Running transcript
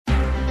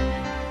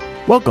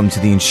Welcome to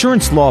the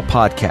Insurance Law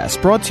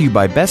Podcast, brought to you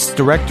by Best's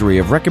Directory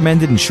of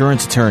Recommended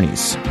Insurance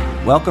Attorneys.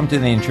 Welcome to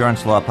the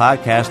Insurance Law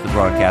Podcast, the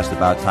broadcast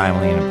about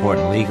timely and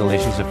important legal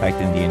issues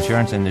affecting the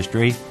insurance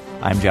industry.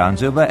 I'm John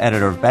Zuba,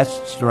 editor of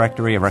Best's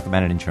Directory of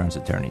Recommended Insurance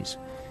Attorneys.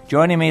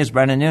 Joining me is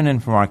Brendan Noonan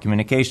from our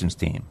communications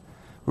team.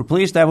 We're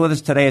pleased to have with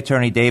us today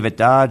attorney David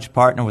Dodge,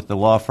 partner with the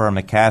law firm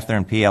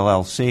McCathern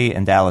PLLC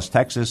in Dallas,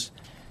 Texas.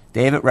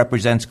 David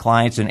represents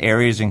clients in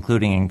areas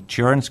including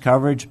insurance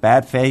coverage,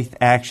 bad faith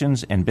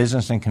actions, and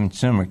business and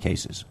consumer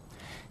cases.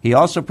 He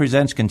also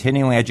presents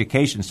continuing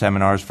education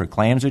seminars for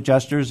claims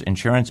adjusters,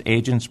 insurance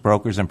agents,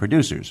 brokers, and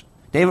producers.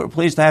 David, we're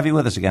pleased to have you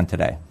with us again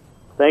today.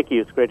 Thank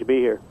you. It's great to be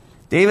here.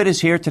 David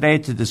is here today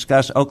to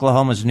discuss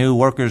Oklahoma's new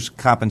workers'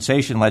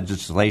 compensation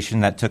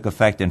legislation that took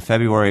effect in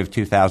February of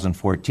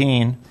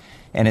 2014.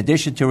 In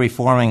addition to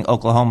reforming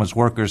Oklahoma's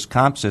workers'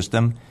 comp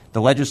system,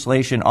 the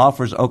legislation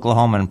offers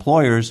Oklahoma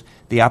employers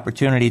the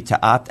opportunity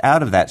to opt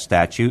out of that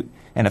statute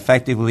and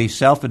effectively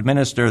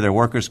self-administer their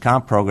workers'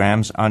 comp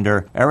programs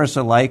under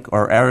ERISA-like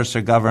or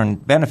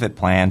ERISA-governed benefit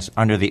plans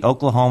under the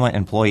Oklahoma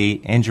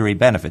Employee Injury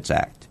Benefits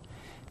Act.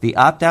 The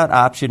opt-out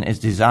option is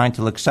designed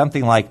to look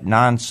something like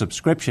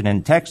non-subscription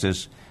in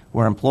Texas,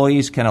 where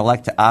employees can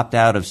elect to opt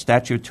out of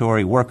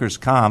statutory workers'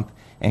 comp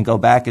and go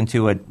back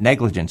into a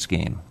negligent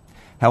scheme.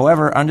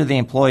 However, under the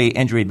Employee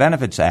Injury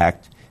Benefits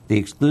Act, the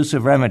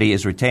exclusive remedy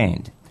is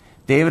retained.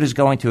 David is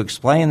going to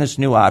explain this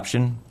new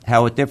option,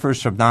 how it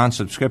differs from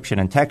non-subscription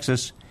in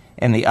Texas,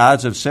 and the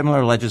odds of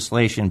similar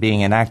legislation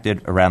being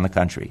enacted around the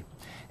country.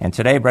 And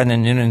today,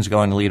 Brendan Noonan is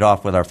going to lead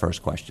off with our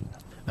first question.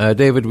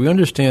 David, we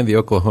understand the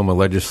Oklahoma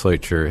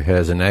legislature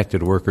has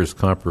enacted workers'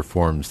 comp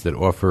reforms that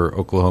offer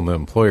Oklahoma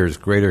employers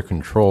greater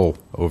control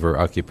over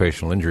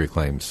occupational injury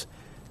claims.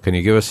 Can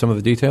you give us some of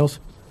the details?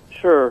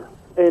 Sure.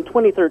 In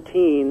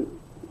 2013,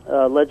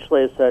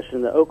 legislative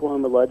session, the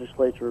Oklahoma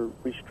legislature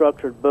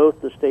restructured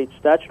both the state's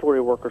statutory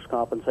workers'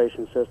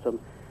 compensation system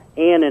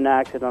and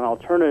enacted an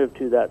alternative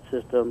to that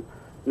system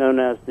known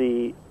as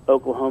the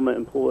Oklahoma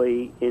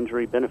Employee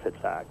Injury Benefits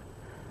Act.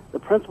 The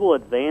principal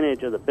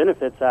advantage of the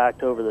Benefits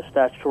Act over the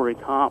statutory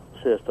comp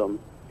system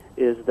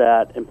is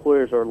that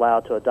employers are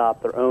allowed to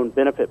adopt their own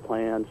benefit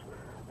plans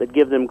that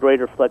give them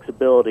greater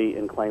flexibility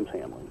in claims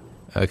handling.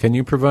 Can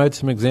you provide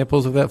some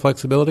examples of that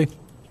flexibility?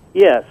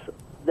 Yes.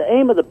 The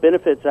aim of the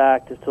Benefits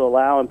Act is to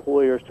allow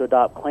employers to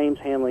adopt claims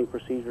handling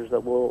procedures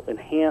that will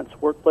enhance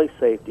workplace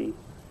safety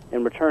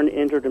and return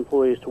injured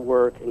employees to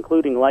work,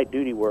 including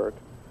light-duty work,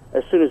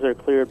 as soon as they're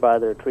cleared by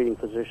their treating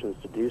physicians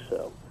to do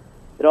so.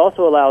 It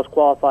also allows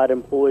qualified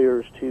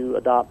employers to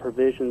adopt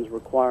provisions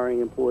requiring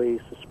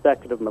employees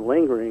suspected of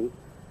malingering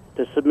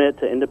to submit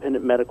to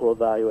independent medical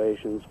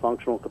evaluations,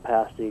 functional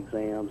capacity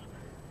exams,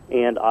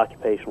 and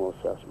occupational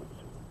assessments.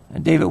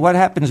 And David, what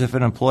happens if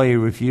an employee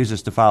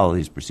refuses to follow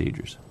these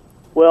procedures?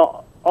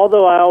 Well,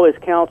 although I always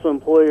counsel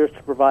employers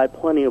to provide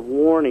plenty of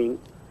warning,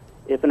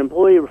 if an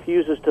employee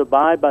refuses to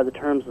abide by the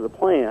terms of the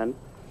plan,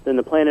 then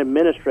the plan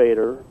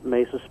administrator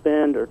may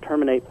suspend or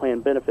terminate plan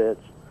benefits,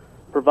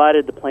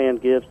 provided the plan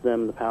gives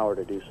them the power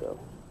to do so.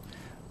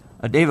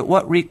 David,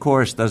 what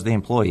recourse does the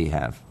employee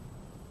have?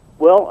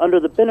 Well, under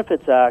the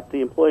Benefits Act,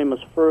 the employee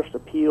must first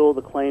appeal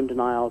the claim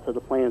denial to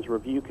the plan's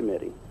review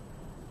committee.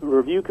 The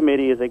review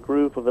committee is a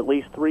group of at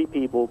least 3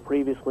 people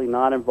previously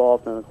not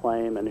involved in the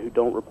claim and who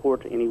don't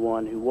report to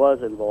anyone who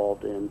was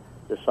involved in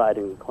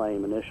deciding the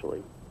claim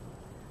initially.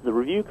 The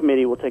review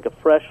committee will take a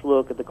fresh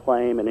look at the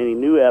claim and any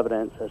new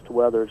evidence as to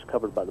whether it's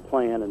covered by the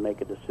plan and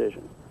make a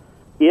decision.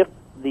 If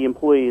the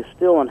employee is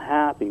still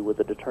unhappy with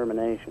the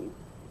determination,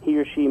 he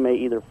or she may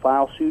either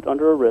file suit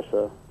under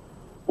ERISA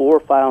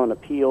or file an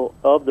appeal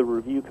of the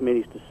review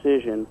committee's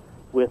decision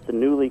with the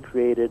newly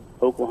created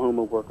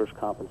Oklahoma Workers'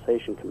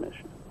 Compensation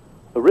Commission.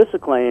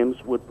 ERISA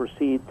claims would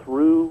proceed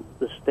through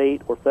the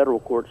state or federal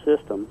court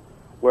system,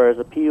 whereas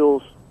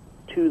appeals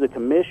to the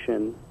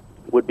commission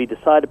would be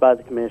decided by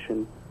the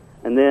commission,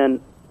 and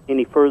then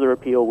any further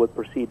appeal would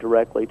proceed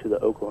directly to the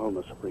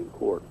Oklahoma Supreme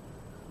Court.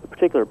 The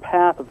particular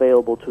path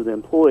available to the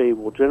employee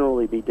will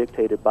generally be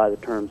dictated by the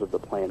terms of the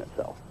plan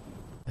itself.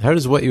 How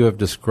does what you have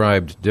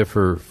described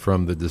differ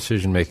from the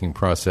decision-making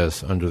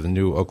process under the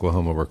new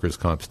Oklahoma Workers'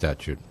 Comp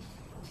statute?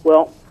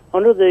 Well,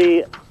 under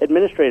the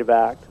Administrative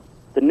Act,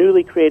 the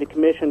newly created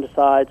commission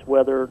decides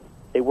whether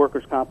a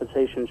workers'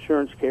 compensation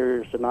insurance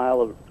carrier's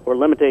denial of or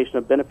limitation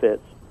of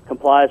benefits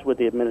complies with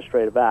the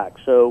Administrative Act.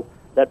 So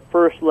that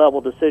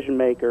first-level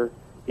decision-maker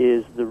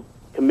is the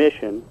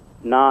commission,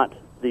 not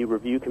the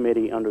review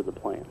committee under the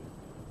plan,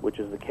 which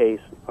is the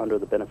case under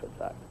the Benefits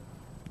Act.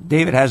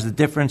 David, has the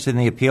difference in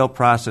the appeal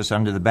process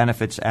under the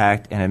Benefits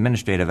Act and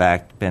Administrative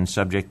Act been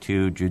subject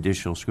to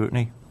judicial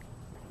scrutiny?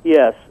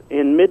 Yes.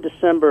 In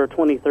mid-December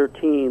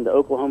 2013, the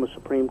Oklahoma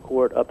Supreme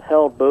Court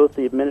upheld both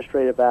the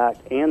Administrative Act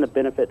and the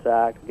Benefits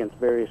Act against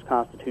various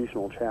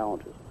constitutional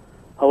challenges.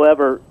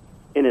 However,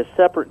 in his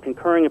separate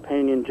concurring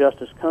opinion,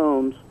 Justice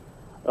Combs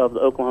of the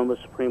Oklahoma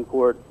Supreme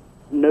Court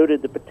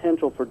noted the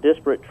potential for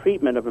disparate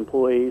treatment of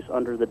employees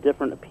under the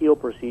different appeal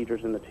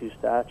procedures in the 2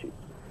 statutes.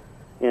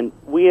 And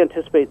we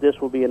anticipate this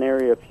will be an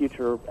area of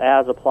future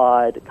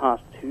as-applied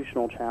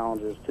constitutional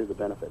challenges to the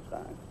Benefits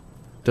Act.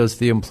 Does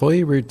the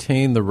employee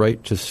retain the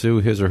right to sue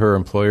his or her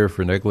employer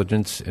for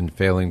negligence in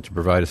failing to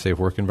provide a safe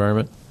work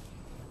environment?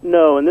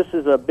 No, and this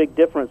is a big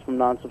difference from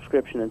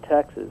non-subscription in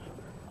Texas.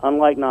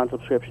 Unlike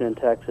non-subscription in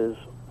Texas,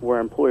 where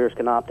employers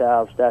can opt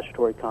out of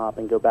statutory comp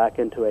and go back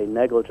into a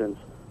negligence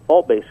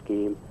fault-based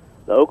scheme,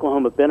 the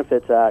Oklahoma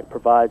Benefits Act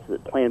provides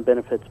that plan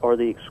benefits are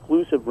the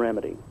exclusive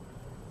remedy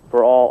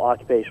for all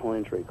occupational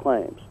injury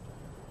claims.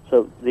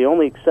 So the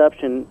only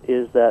exception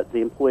is that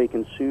the employee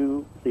can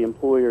sue the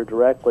employer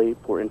directly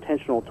for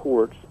intentional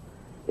torts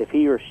if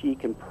he or she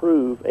can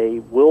prove a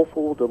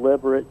willful,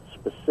 deliberate,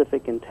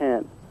 specific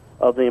intent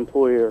of the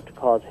employer to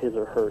cause his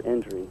or her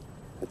injury.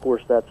 Of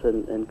course, that's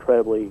an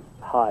incredibly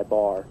high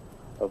bar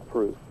of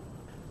proof.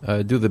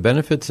 Do the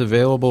benefits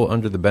available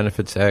under the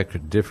Benefits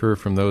Act differ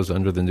from those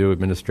under the new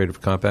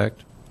Administrative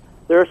Compact?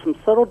 There are some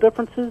subtle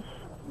differences,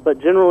 but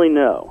generally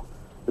no.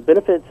 The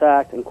Benefits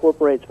Act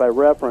incorporates by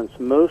reference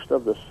most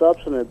of the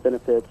substantive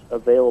benefits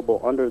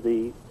available under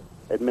the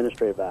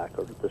Administrative Act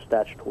or the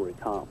statutory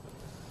comp.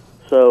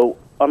 So,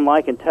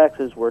 unlike in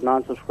Texas, where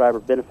non-subscriber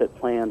benefit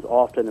plans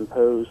often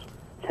impose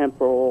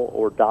temporal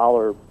or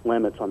dollar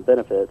limits on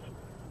benefits,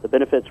 the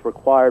benefits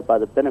required by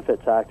the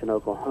Benefits Act in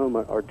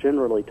Oklahoma are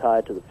generally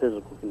tied to the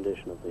physical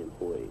condition of the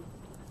employee.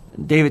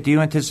 David, do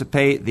you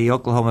anticipate the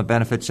Oklahoma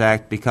Benefits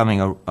Act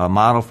becoming a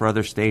model for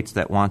other states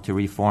that want to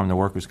reform the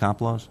workers'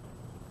 comp laws?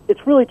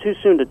 It's really too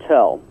soon to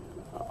tell.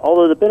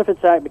 Although the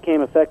Benefits Act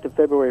became effective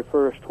February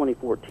 1st,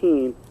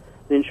 2014,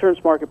 the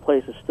insurance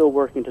marketplace is still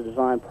working to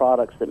design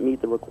products that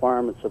meet the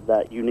requirements of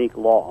that unique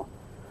law.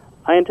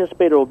 I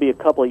anticipate it will be a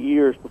couple of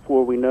years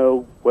before we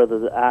know whether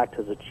the Act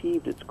has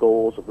achieved its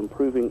goals of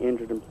improving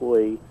injured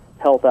employee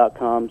health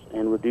outcomes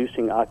and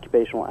reducing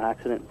occupational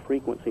accident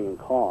frequency and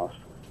cost.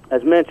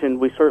 As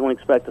mentioned, we certainly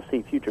expect to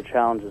see future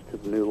challenges to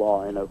the new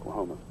law in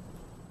Oklahoma.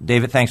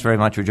 David, thanks very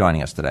much for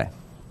joining us today.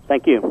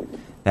 Thank you.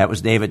 That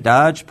was David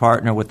Dodge,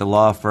 partner with the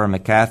law firm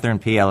McCathern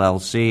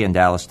PLLC in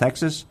Dallas,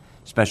 Texas.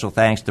 Special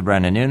thanks to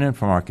Brendan Noonan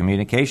from our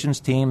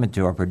communications team and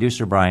to our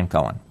producer, Brian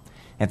Cohen.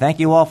 And thank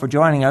you all for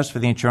joining us for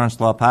the Insurance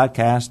Law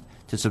Podcast.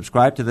 To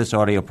subscribe to this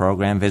audio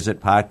program,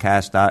 visit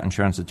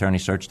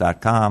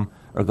podcast.insuranceattorneysearch.com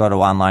or go to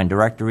online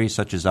directories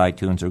such as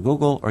iTunes or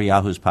Google or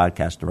Yahoo's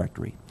podcast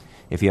directory.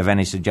 If you have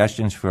any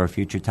suggestions for a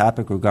future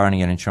topic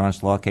regarding an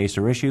insurance law case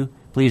or issue,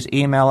 please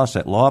email us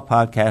at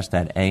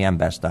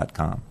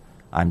lawpodcast@ambest.com.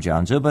 I'm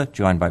John Zuba,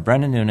 joined by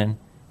Brendan Noonan,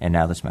 and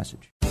now this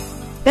message.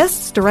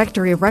 Best's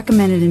directory of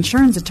recommended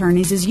insurance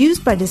attorneys is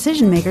used by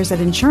decision makers at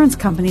insurance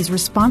companies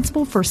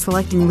responsible for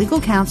selecting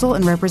legal counsel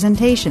and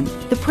representation.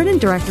 The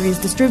printed directory is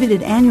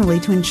distributed annually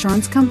to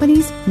insurance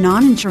companies,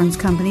 non-insurance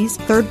companies,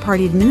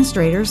 third-party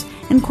administrators,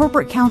 and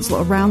corporate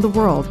counsel around the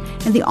world,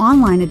 and the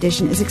online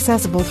edition is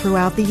accessible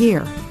throughout the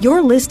year.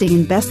 Your listing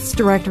in Best's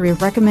directory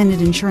of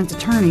recommended insurance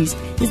attorneys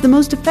is the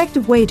most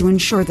effective way to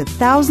ensure that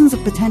thousands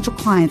of potential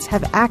clients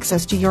have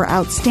access to your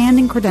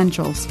outstanding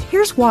credentials.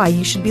 Here's why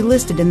you should be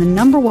listed in the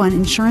 #1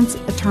 insurance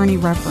attorney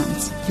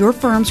reference. Your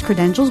firm's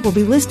credentials will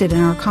be listed in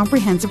our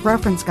comprehensive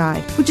reference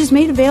guide, which is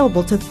made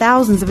available to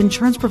thousands of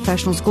insurance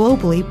professionals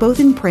globally, both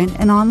in print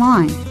and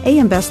online.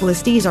 AM Best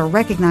listees are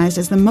recognized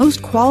as the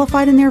most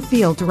qualified in their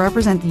field to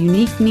represent the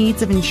unique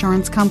needs of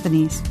insurance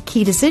companies.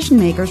 Key decision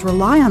makers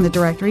rely on the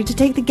directory to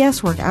take the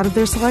guesswork out of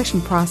their selection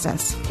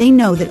process. They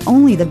know that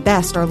only the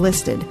best are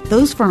listed,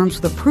 those firms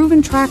with a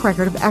proven track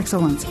record of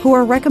excellence who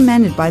are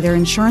recommended by their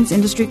insurance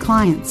industry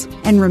clients.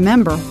 And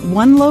remember,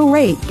 one low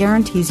rate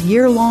guarantees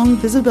year-long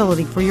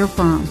visibility for your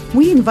firm.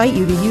 We invite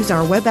you to use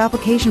our web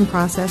application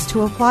process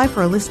to apply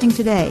for a listing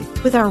today.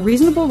 With our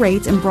reasonable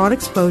rates and broad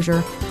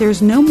exposure,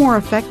 there's no more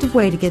effective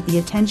way to get the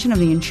attention of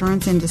the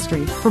insurance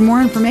industry. For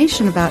more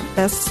information about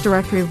Best's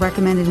Directory of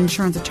Recommended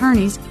Insurance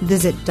Attorneys,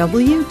 visit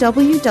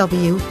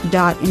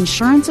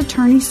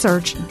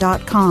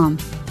www.insuranceattorneysearch.com.